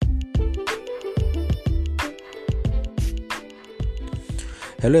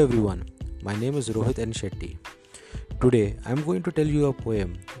Hello everyone, my name is Rohit N. Shetty. Today I am going to tell you a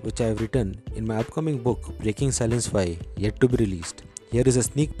poem which I have written in my upcoming book Breaking Silence 5, yet to be released. Here is a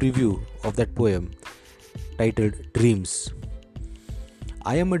sneak preview of that poem titled Dreams.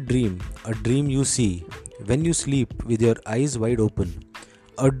 I am a dream you see when you sleep with your eyes wide open.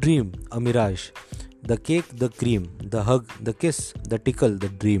 A dream, a mirage, the cake, the cream, the hug, the kiss, the tickle, the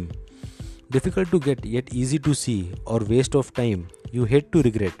dream. Difficult to get yet easy to see, or waste of time you hate to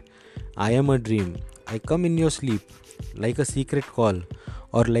regret. I am a dream. I come in your sleep like a secret call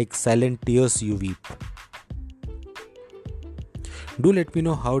or like silent tears you weep. Do let me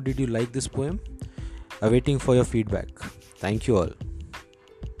know how did you like this poem? Awaiting for your feedback. Thank you all.